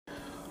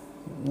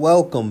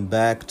Welcome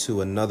back to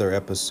another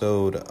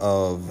episode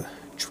of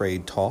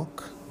Trade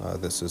Talk.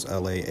 This is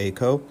LA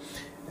ACO.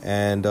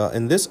 And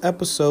in this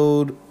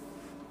episode,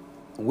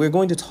 we're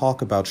going to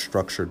talk about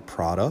structured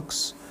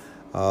products.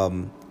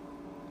 So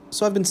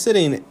I've been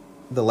sitting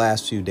the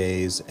last few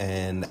days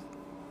and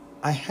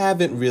I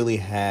haven't really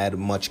had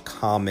much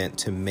comment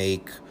to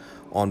make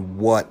on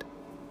what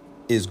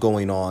is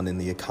going on in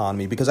the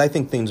economy because I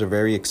think things are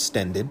very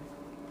extended,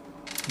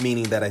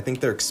 meaning that I think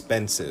they're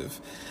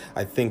expensive.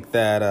 I think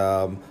that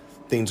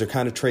things are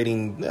kind of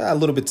trading a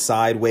little bit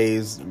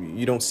sideways.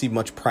 You don't see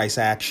much price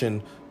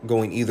action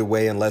going either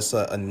way unless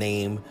a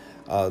name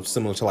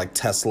similar to like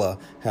Tesla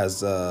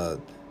has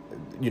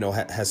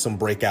has some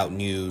breakout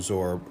news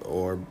or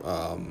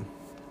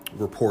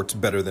reports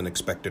better than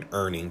expected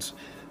earnings,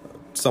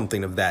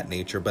 something of that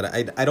nature. But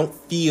I don't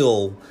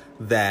feel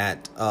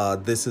that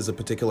this is a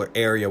particular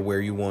area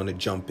where you want to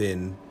jump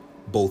in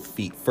both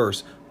feet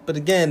first. But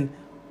again,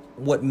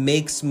 what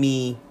makes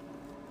me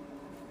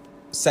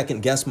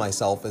second guess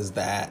myself is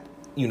that,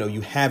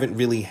 you haven't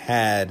really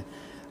had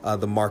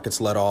the markets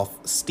let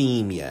off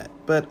steam yet.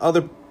 But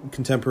other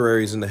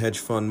contemporaries in the hedge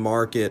fund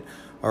market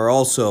are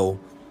also,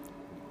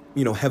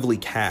 heavily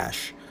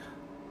cash.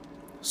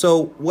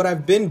 So what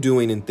I've been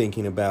doing and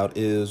thinking about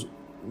is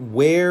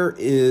where's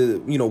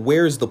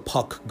the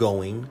puck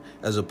going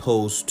as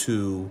opposed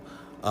to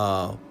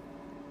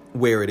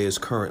where it is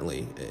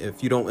currently.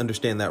 If you don't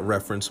understand that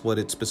reference, what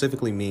it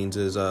specifically means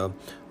is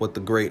what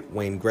the great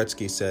Wayne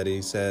Gretzky said.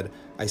 He said,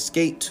 "I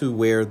skate to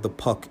where the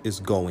puck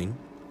is going,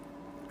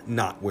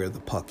 not where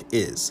the puck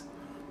is."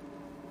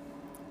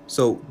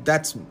 So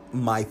that's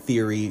my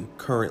theory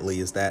currently,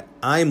 is that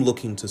I'm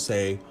looking to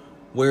say,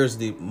 where's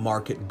the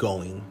market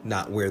going,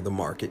 not where the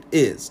market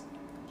is.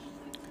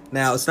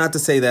 Now, it's not to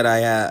say that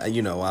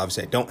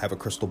obviously I don't have a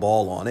crystal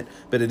ball on it,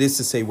 but it is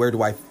to say, where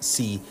do I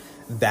see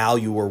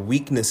value or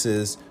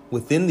weaknesses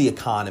within the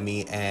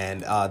economy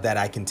and that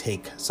I can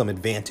take some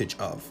advantage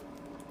of.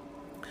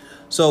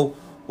 So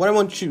what I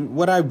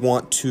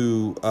want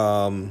to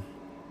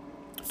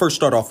first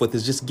start off with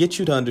is just get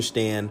you to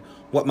understand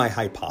what my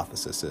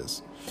hypothesis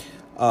is.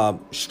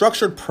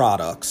 Structured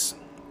products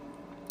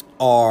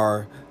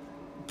are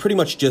pretty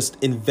much just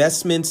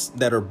investments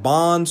that are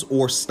bonds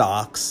or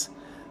stocks,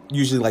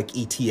 usually like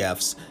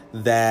ETFs,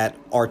 that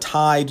are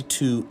tied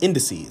to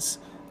indices.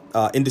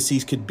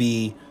 Indices could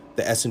be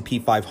the S&P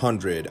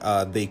 500.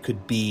 They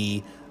could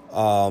be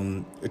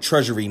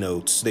treasury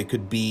notes. They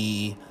could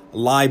be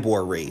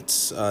LIBOR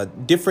rates,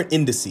 different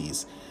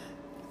indices.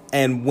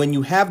 And when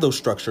you have those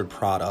structured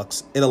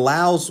products, it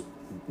allows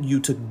you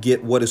to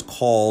get what is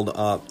called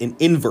an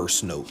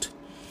inverse note.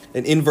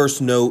 An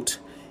inverse note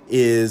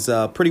is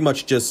pretty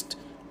much just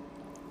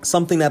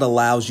something that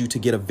allows you to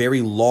get a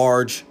very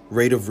large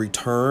rate of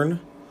return.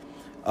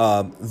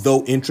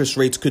 Though interest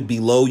rates could be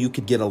low, you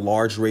could get a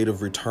large rate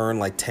of return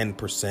like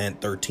 10%,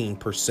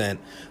 13%,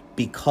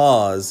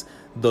 because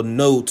the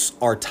notes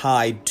are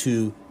tied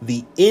to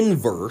the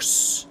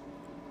inverse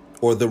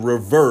or the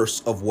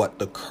reverse of what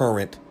the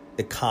current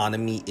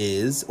economy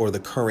is or the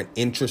current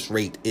interest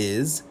rate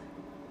is,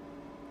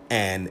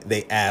 and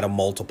they add a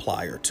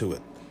multiplier to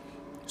it.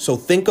 So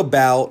think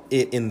about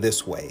it in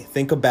this way.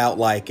 Think about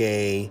like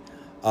a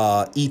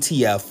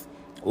ETF,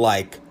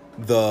 like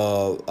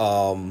the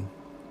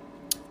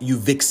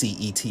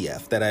UVIXI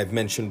ETF that I've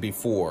mentioned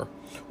before,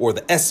 or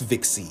the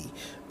SVIXI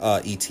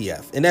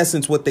ETF. In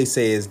essence, what they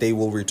say is they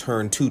will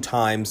return 2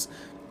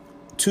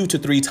 to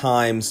 3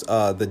 times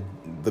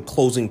the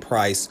closing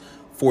price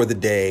for the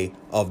day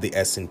of the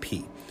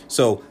S&P.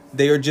 So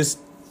they are just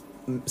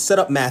set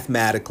up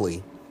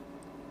mathematically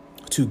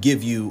to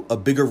give you a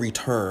bigger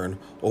return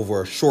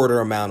over a shorter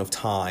amount of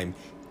time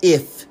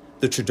if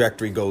the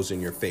trajectory goes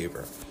in your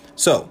favor.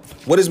 So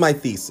what is my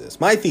thesis?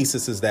 My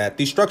thesis is that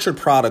these structured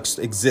products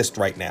exist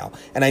right now.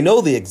 And I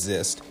know they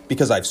exist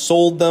because I've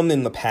sold them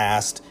in the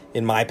past,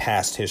 in my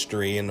past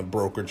history in the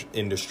brokerage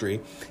industry,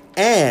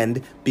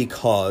 and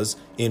because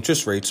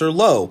interest rates are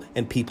low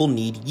and people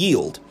need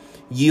yield.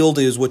 Yield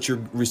is what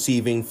you're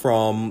receiving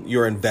from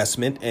your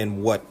investment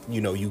and what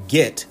you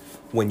get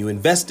when you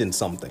invest in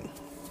something.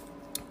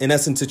 In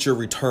essence, it's your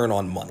return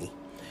on money.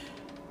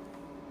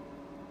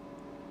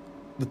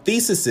 The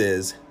thesis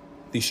is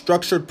the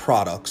structured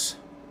products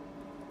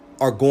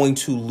are going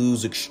to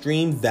lose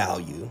extreme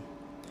value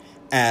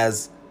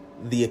as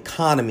the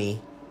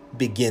economy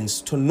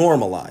begins to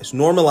normalize.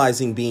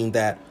 Normalizing being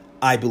that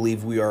I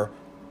believe we are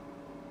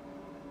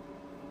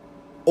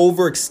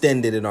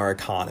overextended in our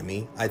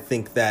economy. I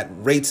think that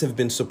rates have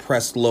been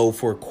suppressed low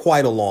for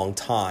quite a long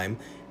time,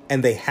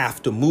 and they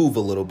have to move a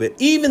little bit,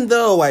 even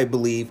though I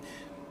believe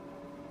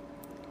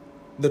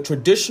the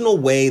traditional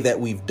way that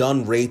we've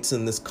done rates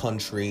in this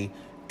country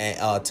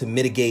to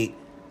mitigate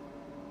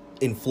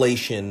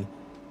inflation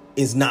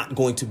is not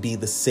going to be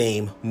the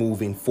same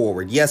moving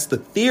forward. Yes, the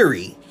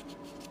theory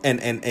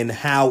and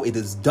how it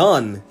is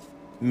done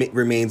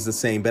remains the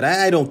same, but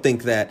I don't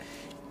think that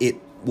it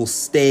will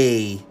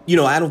stay,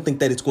 I don't think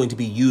that it's going to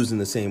be used in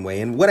the same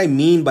way. And what I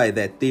mean by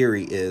that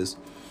theory is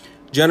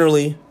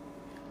generally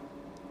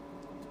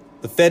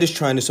The Fed is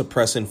trying to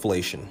suppress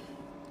inflation.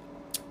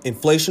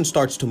 Inflation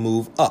starts to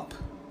move up.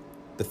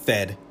 The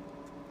Fed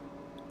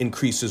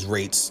increases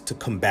rates to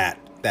combat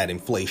that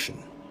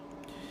inflation.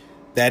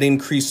 That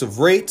increase of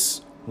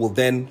rates will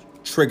then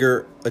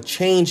trigger a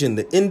change in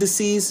the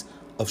indices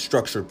of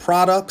structured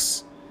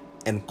products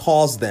and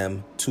cause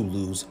them to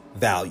lose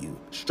value.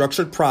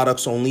 Structured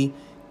products only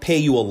pay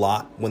you a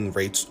lot when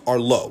rates are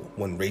low.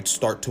 When rates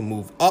start to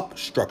move up,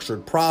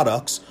 structured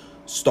products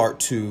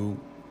start to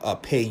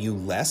pay you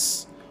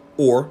less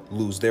or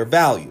lose their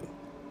value.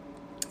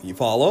 You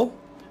follow?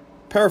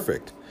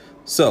 Perfect.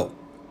 So,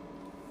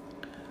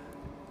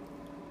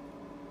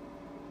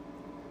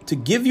 to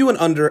give you an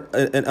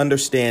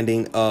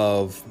understanding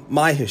of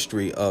my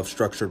history of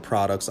structured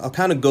products, I'll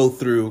kind of go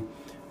through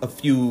a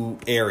few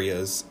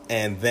areas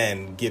and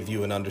then give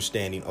you an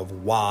understanding of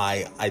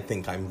why I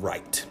think I'm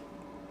right.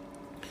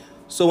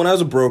 So when I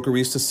was a broker, we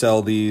used to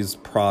sell these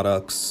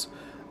products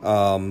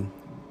that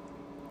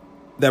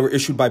were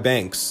issued by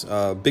banks,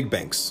 big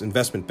banks,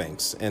 investment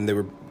banks, and they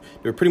were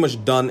pretty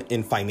much done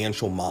in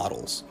financial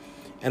models.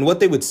 And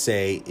what they would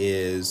say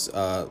is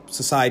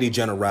Société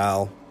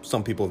Générale.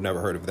 Some people have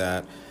never heard of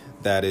that.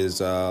 That is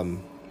a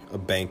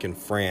bank in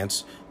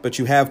France. But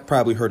you have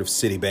probably heard of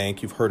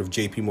Citibank. You've heard of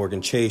JP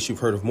Morgan Chase. You've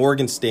heard of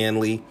Morgan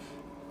Stanley.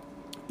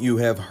 You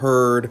have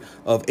heard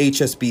of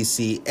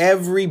HSBC.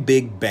 Every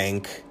big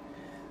bank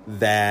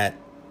that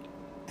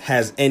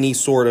has any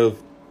sort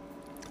of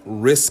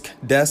risk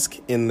desk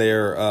in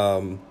their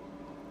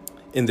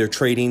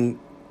trading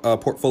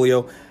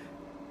portfolio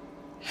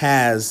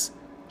has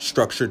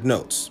structured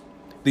notes.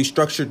 These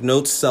structured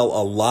notes sell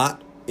a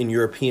lot in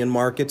European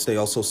markets. They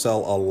also sell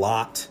a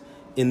lot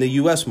in the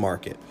US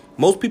market.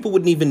 Most people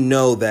wouldn't even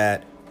know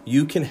that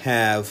you can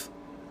have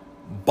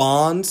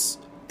bonds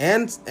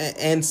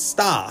and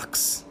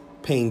stocks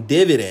paying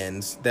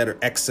dividends that are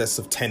excess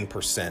of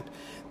 10%.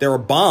 There are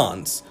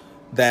bonds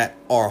that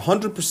are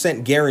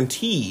 100%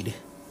 guaranteed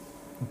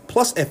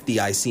plus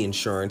FDIC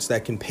insurance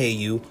that can pay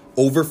you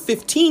over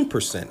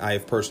 15%. I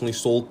have personally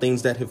sold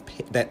things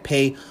that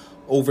pay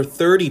over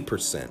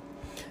 30%.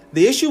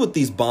 The issue with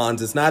these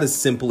bonds is not as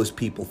simple as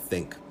people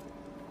think.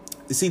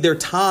 You see, they're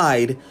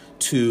tied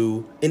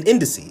to an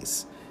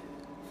indices,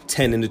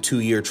 10 and a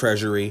 2-year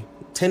treasury.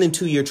 10 and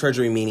 2-year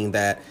treasury meaning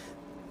that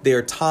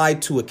they're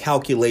tied to a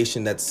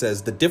calculation that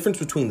says the difference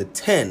between the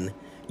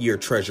 10-year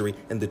treasury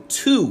and the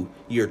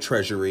 2-year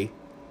treasury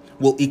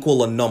will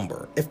equal a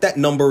number. If that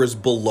number is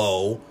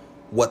below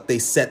what they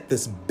set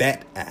this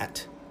bet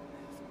at,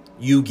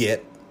 you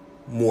get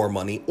more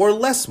money or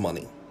less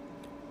money.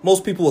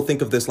 Most people will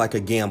think of this like a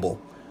gamble,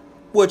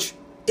 which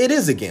it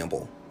is a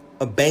gamble.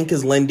 A bank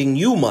is lending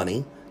you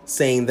money,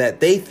 saying that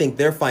they think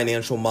their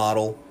financial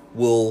model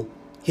will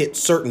hit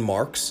certain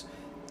marks,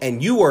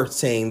 and you are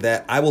saying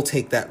that I will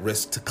take that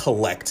risk to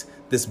collect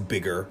this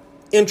bigger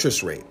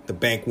interest rate. The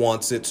bank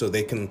wants it so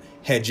they can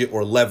hedge it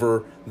or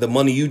lever the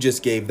money you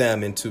just gave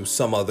them into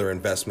some other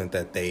investment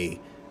that they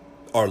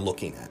are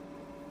looking at.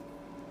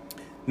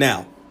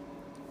 Now,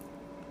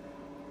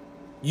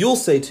 you'll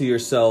say to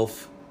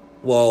yourself,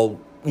 well,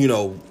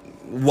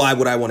 why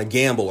would I want to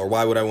gamble, or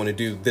why would I want to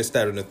do this,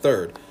 that, and the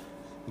third?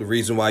 The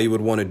reason why you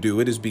would want to do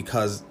it is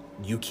because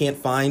you can't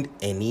find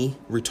any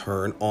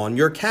return on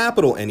your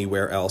capital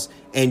anywhere else,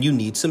 and you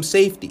need some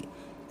safety.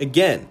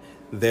 Again,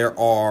 there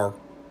are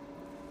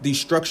these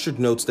structured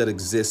notes that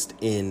exist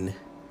in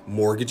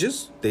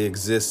mortgages. They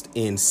exist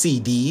in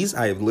CDs.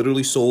 I have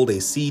literally sold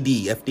a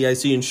CD,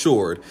 FDIC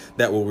insured,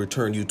 that will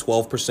return you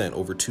 12%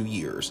 over 2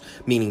 years,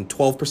 meaning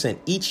 12%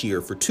 each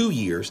year for 2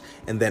 years.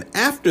 And then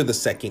after the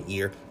second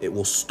year, it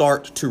will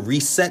start to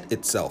reset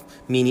itself,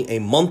 meaning a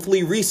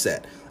monthly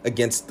reset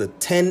against the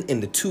 10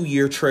 and the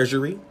 2-year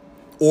treasury,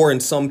 or in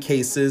some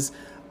cases,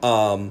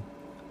 I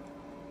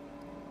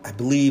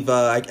believe,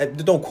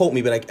 don't quote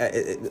me, but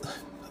I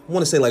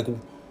want to say like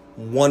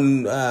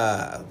one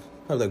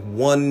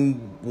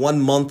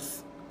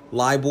month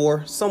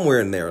LIBOR, somewhere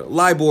in there.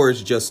 LIBOR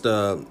is just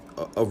a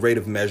rate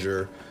of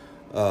measure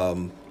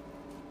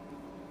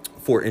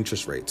for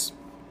interest rates.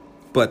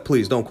 But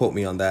please don't quote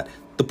me on that.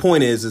 The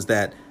point is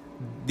that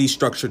these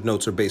structured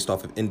notes are based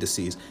off of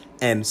indices.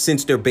 And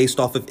since they're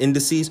based off of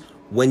indices,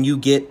 when you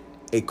get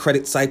a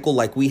credit cycle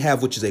like we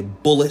have, which is a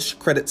bullish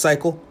credit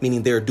cycle,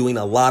 meaning they're doing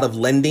a lot of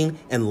lending,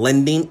 and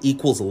lending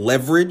equals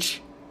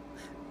leverage,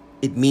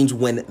 it means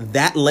when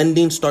that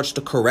lending starts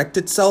to correct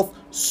itself,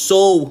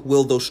 so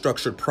will those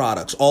structured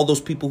products. All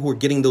those people who are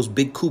getting those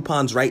big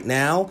coupons right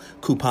now,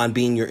 coupon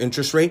being your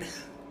interest rate,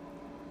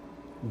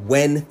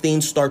 when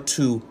things start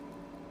to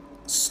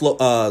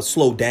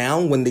slow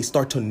down, when they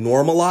start to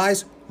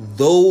normalize,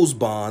 those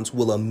bonds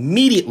will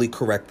immediately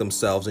correct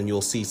themselves, and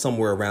you'll see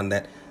somewhere around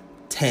that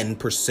 10%,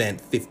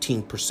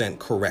 15%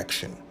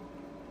 correction.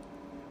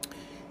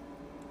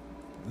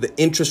 The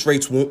interest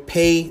rates won't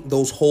pay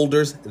those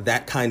holders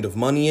that kind of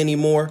money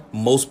anymore.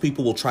 Most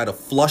people will try to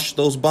flush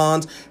those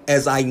bonds.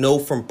 As I know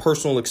from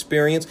personal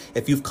experience,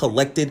 if you've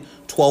collected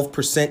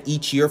 12%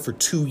 each year for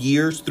 2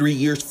 years, 3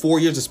 years,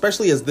 4 years,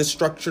 especially as this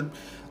structured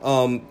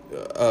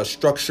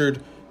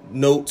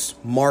notes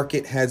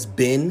market has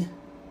been,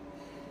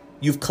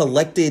 you've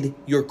collected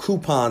your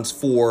coupons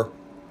for,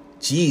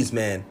 geez,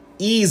 man,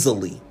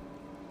 easily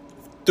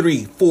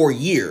 3-4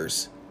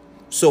 years.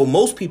 So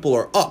most people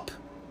are up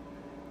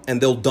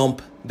and they'll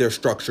dump their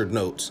structured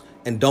notes.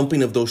 And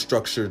dumping of those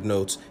structured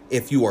notes,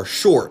 if you are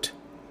short,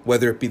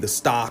 whether it be the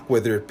stock,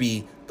 whether it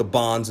be the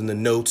bonds and the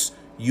notes,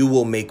 you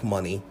will make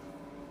money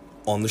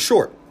on the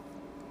short.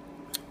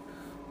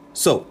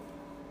 So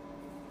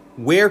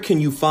where can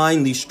you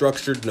find these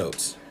structured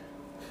notes?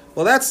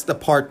 Well, that's the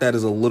part that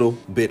is a little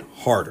bit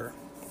harder,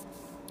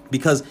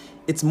 because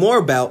it's more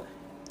about,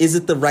 is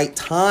it the right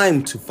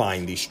time to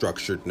find these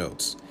structured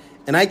notes?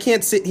 And I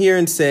can't sit here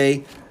and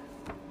say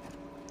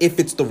if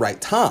it's the right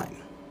time.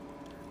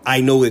 I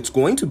know it's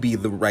going to be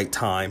the right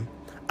time.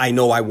 I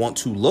know I want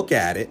to look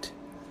at it,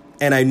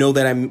 and I know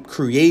that I'm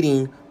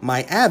creating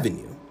my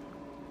avenue.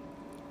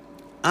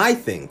 I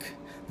think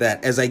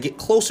that as I get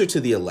closer to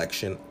the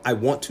election, I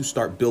want to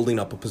start building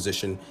up a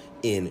position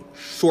in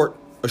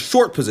a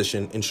short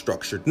position in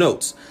structured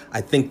notes. I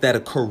think that a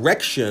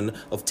correction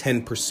of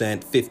 10%,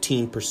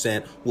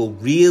 15% will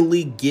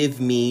really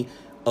give me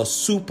a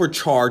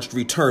supercharged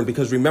return,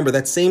 because remember,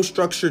 that same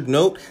structured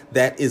note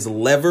that is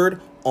levered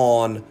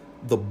on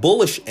the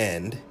bullish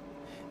end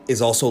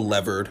is also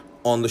levered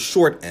on the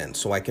short end.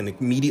 So I can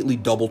immediately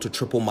double to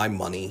triple my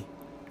money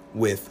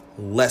with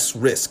less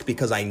risk,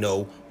 because I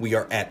know we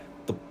are at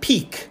the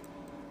peak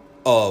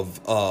of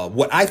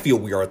what I feel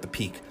we are at the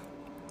peak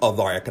of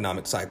our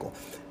economic cycle.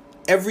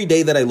 Every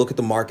day that I look at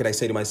the market, I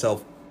say to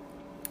myself,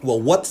 well,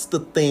 what's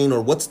the thing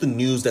or what's the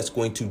news that's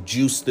going to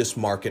juice this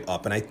market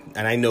up? And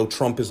I know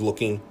Trump is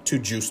looking to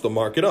juice the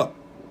market up.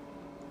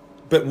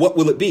 But what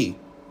will it be?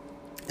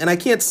 And I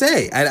can't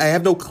say. I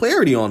have no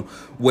clarity on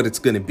what it's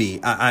going to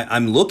be.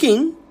 I'm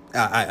looking.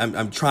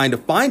 I'm trying to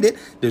find it.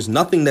 There's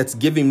nothing that's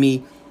giving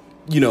me,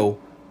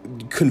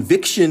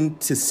 conviction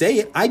to say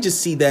it. I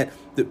just see that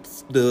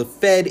the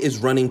Fed is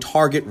running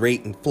target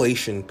rate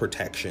inflation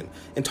protection.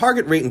 And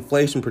target rate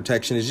inflation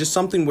protection is just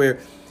something where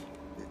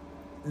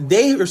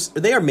they are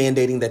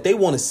mandating that they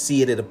want to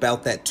see it at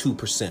about that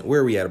 2%.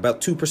 Where are we at?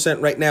 About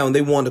 2% right now, and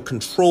they want to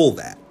control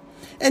that.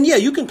 And yeah,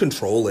 you can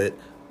control it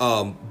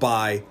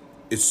by,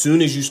 as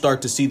soon as you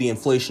start to see the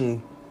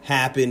inflation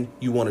happen,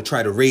 you want to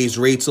try to raise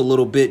rates a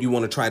little bit. You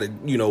want to try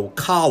to,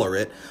 collar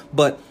it.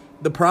 But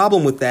the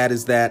problem with that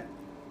is that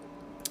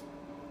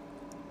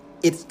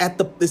it's at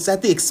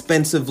the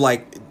expense of,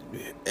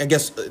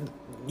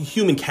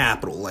 human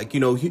capital,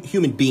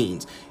 human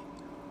beings.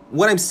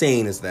 What I'm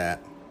saying is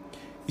that,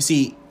 you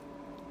see,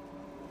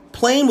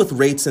 playing with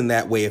rates in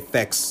that way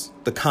affects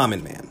the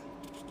common man.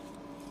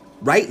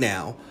 Right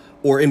now,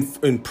 or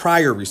in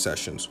prior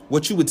recessions,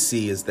 what you would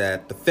see is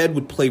that the Fed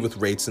would play with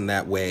rates in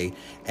that way,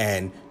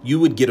 and you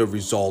would get a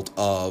result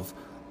of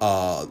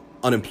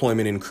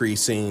unemployment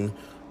increasing,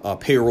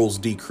 payrolls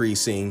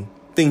decreasing,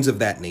 things of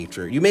that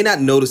nature. You may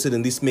not notice it,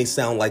 and this may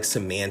sound like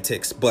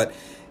semantics, but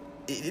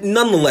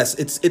nonetheless,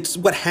 it's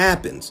what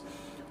happens.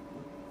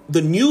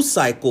 The new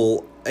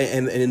cycle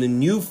and the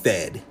new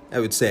Fed, I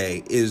would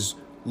say, is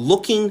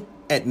looking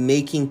at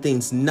making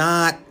things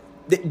not.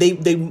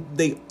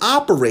 They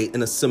operate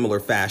in a similar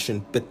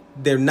fashion, but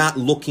they're not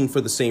looking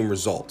for the same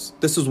results.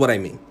 This is what I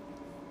mean.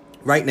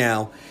 Right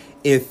now,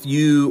 if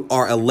you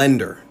are a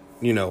lender,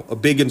 a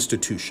big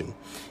institution,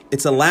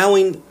 it's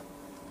allowing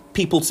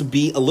people to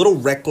be a little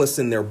reckless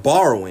in their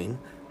borrowing.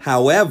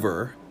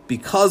 However,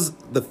 because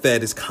the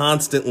Fed is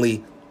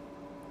constantly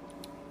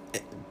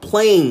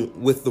playing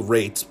with the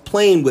rates,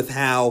 playing with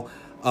how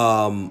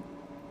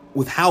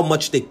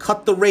much they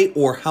cut the rate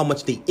or how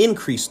much they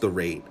increase the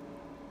rate,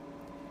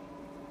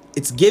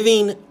 it's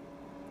giving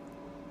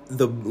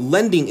the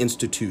lending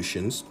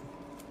institutions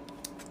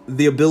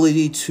the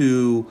ability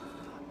to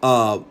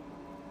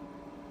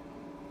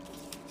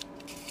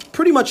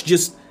pretty much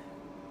just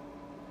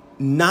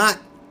not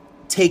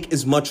take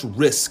as much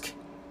risk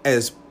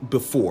as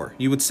before.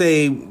 You would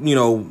say,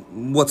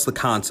 what's the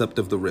concept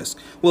of the risk?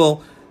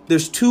 Well,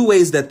 there's two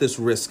ways that this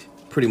risk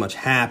pretty much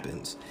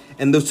happens.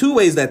 And the two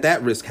ways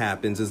that risk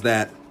happens is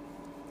that,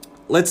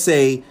 let's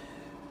say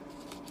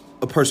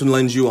a person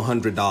lends you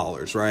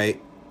 $100,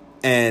 right?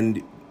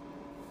 And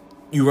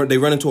they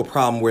run into a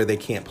problem where they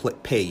can't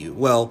pay you.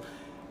 Well,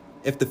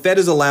 if the Fed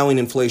is allowing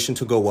inflation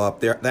to go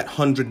up, that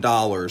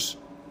 $100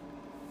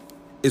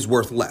 is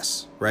worth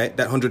less, right?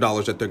 That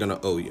 $100 that they're going to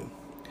owe you.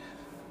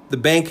 The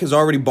bank is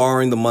already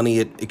borrowing the money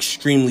at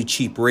extremely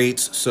cheap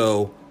rates.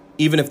 So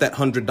even if that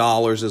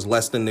 $100 is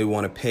less than they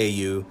want to pay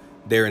you,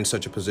 they're in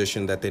such a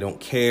position that they don't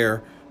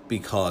care,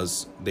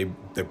 because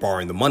they're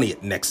borrowing the money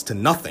at next to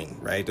nothing,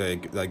 right?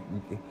 Like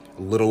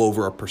a little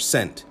over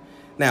 1%.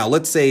 Now,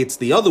 let's say it's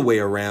the other way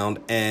around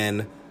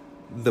and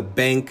the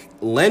bank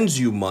lends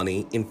you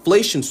money,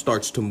 inflation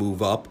starts to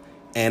move up,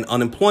 and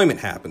unemployment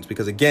happens.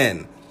 Because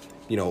again,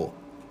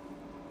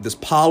 this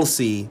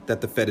policy that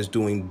the Fed is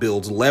doing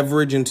builds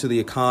leverage into the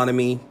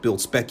economy,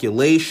 builds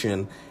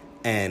speculation,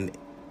 and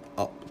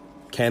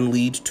can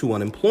lead to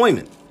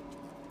unemployment.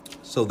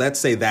 So let's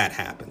say that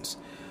happens.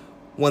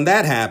 When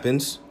that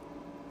happens,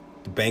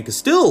 the bank is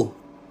still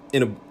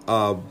in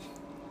a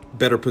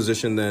better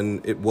position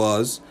than it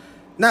was.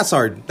 Not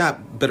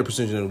better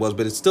position than it was,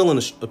 but it's still in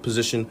a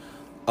position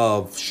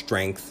of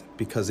strength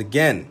because,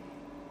 again,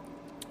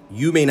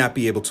 you may not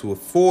be able to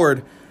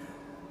afford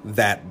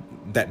that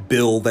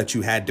bill that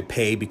you had to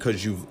pay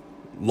because you've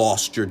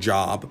lost your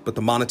job, but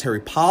the monetary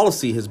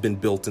policy has been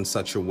built in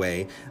such a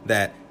way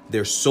that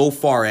they're so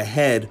far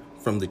ahead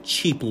from the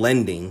cheap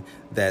lending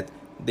that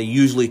they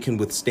usually can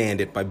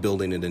withstand it by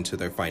building it into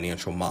their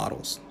financial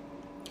models.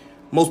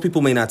 Most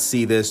people may not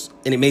see this,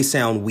 and it may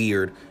sound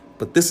weird,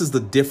 but this is the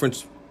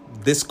difference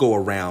this go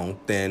around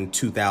than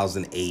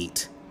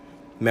 2008.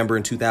 Remember,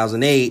 in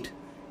 2008,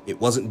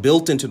 it wasn't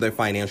built into their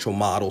financial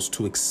models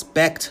to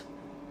expect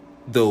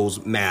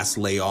those mass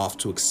layoffs,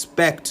 to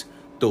expect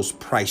those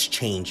price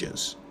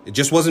changes. It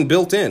just wasn't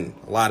built in.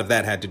 A lot of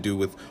that had to do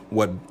with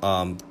what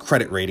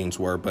credit ratings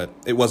were, but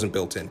it wasn't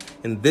built in.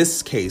 In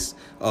this case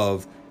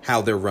of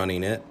how they're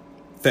running it,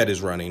 Fed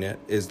is running it,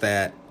 is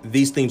that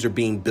these things are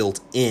being built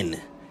in,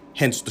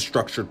 hence the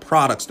structured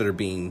products that are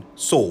being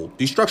sold.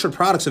 These structured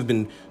products have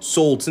been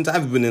sold since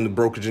I've been in the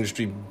brokerage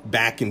industry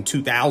back in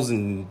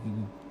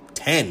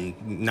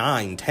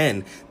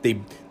 2010.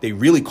 They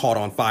really caught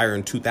on fire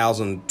in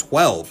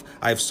 2012.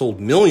 I've sold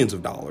millions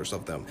of dollars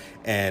of them,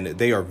 and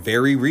they are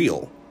very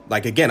real.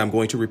 Like, again, I'm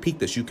going to repeat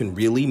this. You can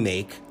really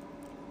make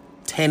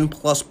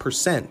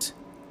 10+%,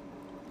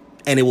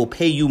 and it will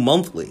pay you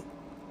monthly.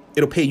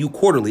 It'll pay you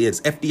quarterly.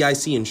 It's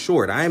FDIC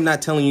insured. I am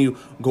not telling you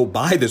go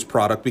buy this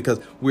product because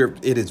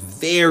it is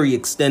very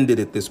extended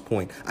at this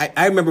point.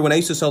 I remember when I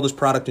used to sell this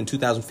product in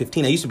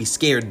 2015, I used to be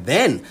scared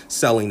then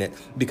selling it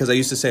because I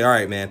used to say, all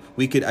right, man,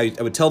 I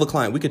would tell the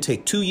client we could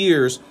take 2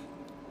 years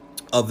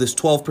of this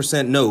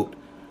 12% note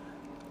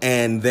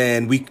and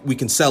then we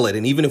can sell it.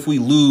 And even if we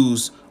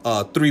lose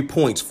 3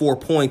 points, 4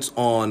 points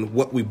on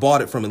what we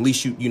bought it from, at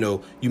least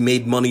you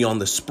made money on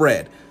the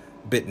spread.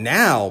 But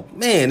now,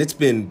 man, it's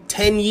been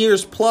 10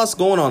 years plus,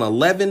 going on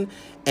 11,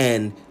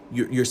 and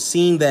you're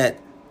seeing that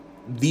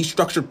these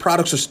structured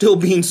products are still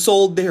being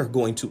sold. They're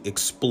going to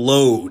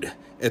explode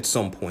at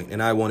some point,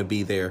 and I want to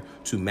be there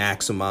to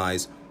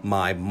maximize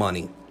my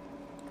money.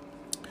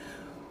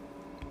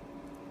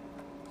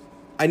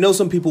 I know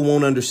some people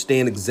won't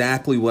understand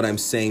exactly what I'm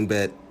saying,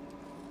 but,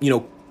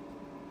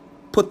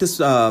 put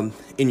this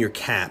in your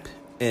cap.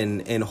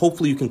 And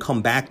hopefully you can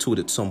come back to it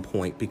at some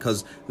point,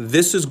 because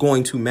this is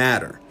going to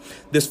matter.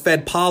 This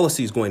Fed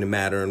policy is going to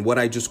matter, and what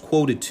I just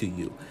quoted to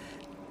you.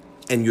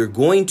 And you're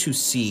going to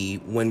see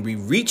when we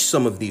reach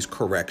some of these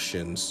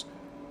corrections,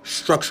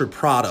 structured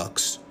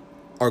products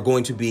are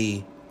going to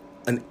be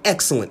an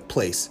excellent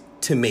place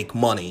to make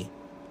money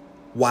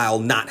while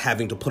not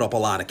having to put up a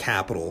lot of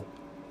capital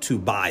to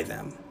buy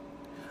them.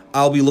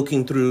 I'll be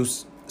looking through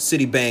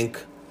Citibank,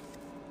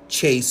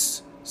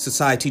 Chase,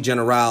 Societe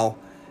Generale,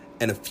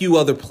 and a few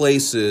other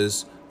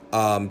places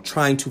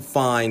trying to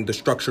find the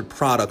structured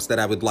products that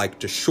I would like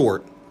to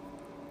short.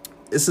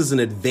 This is an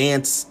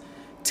advanced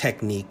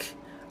technique,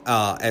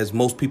 as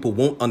most people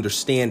won't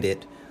understand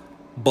it,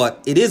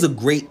 but it is a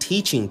great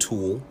teaching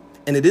tool,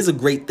 and it is a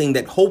great thing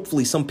that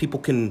hopefully some people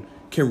can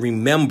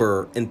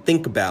remember and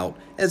think about,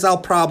 as I'll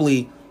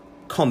probably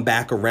come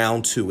back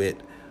around to it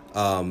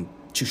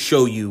to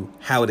show you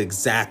how it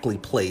exactly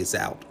plays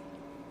out.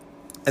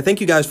 I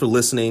thank you guys for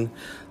listening.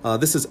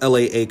 This is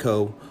L.A.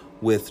 Aco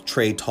with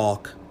Trade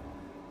Talk.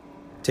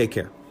 Take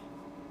care.